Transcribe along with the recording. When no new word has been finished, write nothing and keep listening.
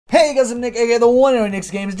Hey guys, I'm Nick, aka the one and only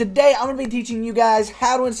Nick's Games. Today, I'm going to be teaching you guys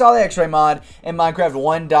how to install the X-Ray mod in Minecraft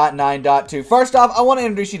 1.9.2. First off, I want to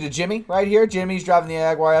introduce you to Jimmy right here. Jimmy's driving the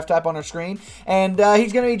Jaguar F-Type on our screen, and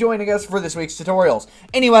he's going to be joining us for this week's tutorials.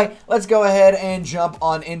 Anyway, let's go ahead and jump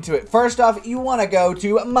on into it. First off, you want to go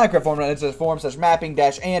to Minecraft forum. It says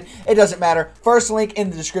forum/mapping-and. It doesn't matter. First link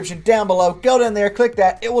in the description down below. Go down there, click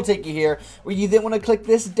that. It will take you here, where you then want to click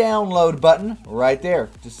this download button right there.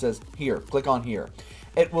 It just says here. Click on here.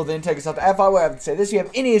 It will then take us out to F5. Where I have to say this: if you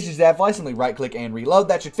have any issues with F5, simply right click and reload.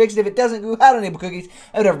 That should fix it. If it doesn't, go how to enable cookies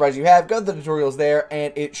and whatever browser you have. Go to the tutorials there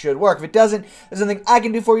and it should work. If it doesn't, there's something I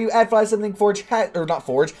can do for you. F5 something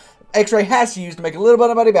X-Ray has to use to make a little bit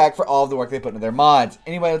of money back for all of the work they put into their mods.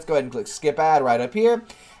 Anyway, let's go ahead and click skip ad right up here.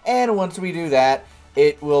 And once we do that,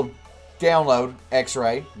 it will download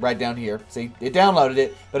X-Ray right down here. See, it downloaded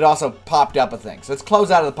it, but it also popped up a thing. So let's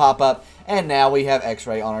close out of the pop-up, and now we have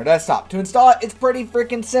X-Ray on our desktop. To install it, it's pretty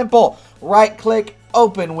freaking simple. Right-click,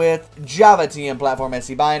 open with Java TM Platform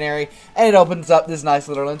SC Binary, and it opens up this nice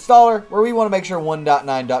little installer where we want to make sure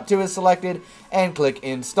 1.9.2 is selected, and click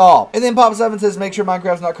install. And then pops up and says make sure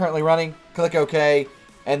Minecraft's not currently running. Click OK,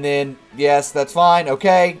 and then yes, that's fine.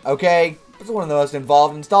 OK. It's one of the most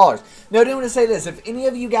involved installers. Now, I do want to say this. If any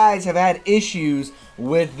of you guys have had issues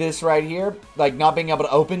with this right here, like not being able to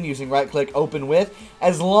open using right-click open with,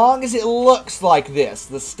 as long as it looks like this,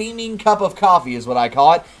 the steaming cup of coffee is what I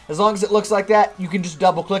call it, as long as it looks like that, you can just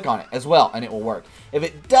double-click on it as well, and it will work. If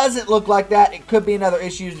it doesn't look like that, it could be another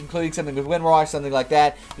issue, including something with WinRAR, something like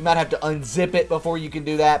that. You might have to unzip it before you can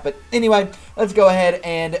do that. But anyway, let's go ahead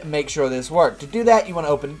and make sure this works. To do that, you want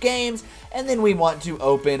to open Games, and then we want to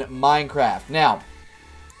open Minecraft. Now,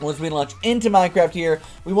 once we launch into Minecraft here,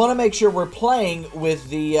 we want to make sure we're playing with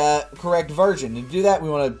the correct version. To do that, we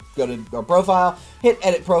want to go to our profile, hit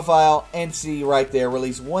Edit Profile, and see right there,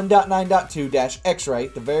 Release 1.9.2-X-Ray,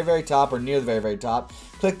 the very, very top, or near the very, very top.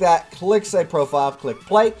 Click that, click Say Profile, click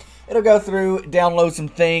Play. It'll go through, download some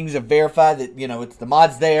things, and verify that, you know, it's the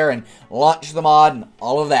mod's there, and launch the mod, and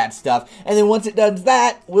all of that stuff. And then once it does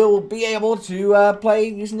that, we'll be able to play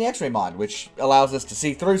using the X-Ray mod, which allows us to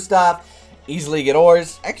see through stuff, easily get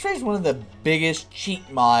ores. X-Ray is one of the biggest cheat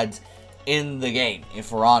mods in the game,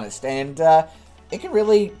 if we're honest, and it can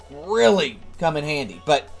really, really come in handy.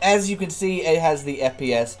 But as you can see, it has the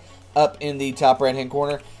FPS up in the top right-hand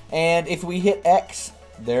corner, and if we hit X,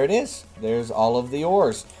 there it is. There's all of the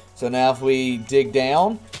ores. So now if we dig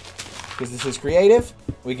down, because this is creative,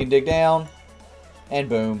 we can dig down, and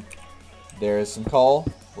boom, there is some coal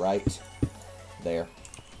right there.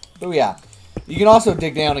 Booyah. You can also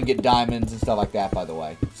dig down and get diamonds and stuff like that, by the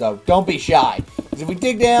way. So don't be shy. Because if we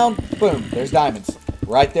dig down, boom, there's diamonds.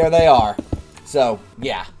 Right there they are. So,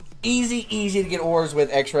 yeah. Easy to get ores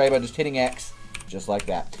with X-Ray by just hitting X. Just like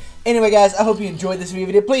that. Anyway, guys, I hope you enjoyed this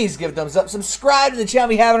video. Please give it a thumbs up. Subscribe to the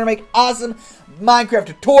channel if you haven't, to make awesome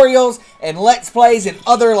Minecraft tutorials and Let's Plays and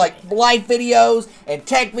other, like, life videos and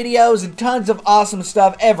tech videos and tons of awesome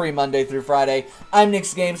stuff every Monday through Friday. I'm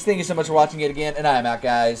Nick's Games. Thank you so much for watching it again, and I'm out,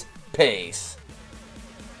 guys. Peace.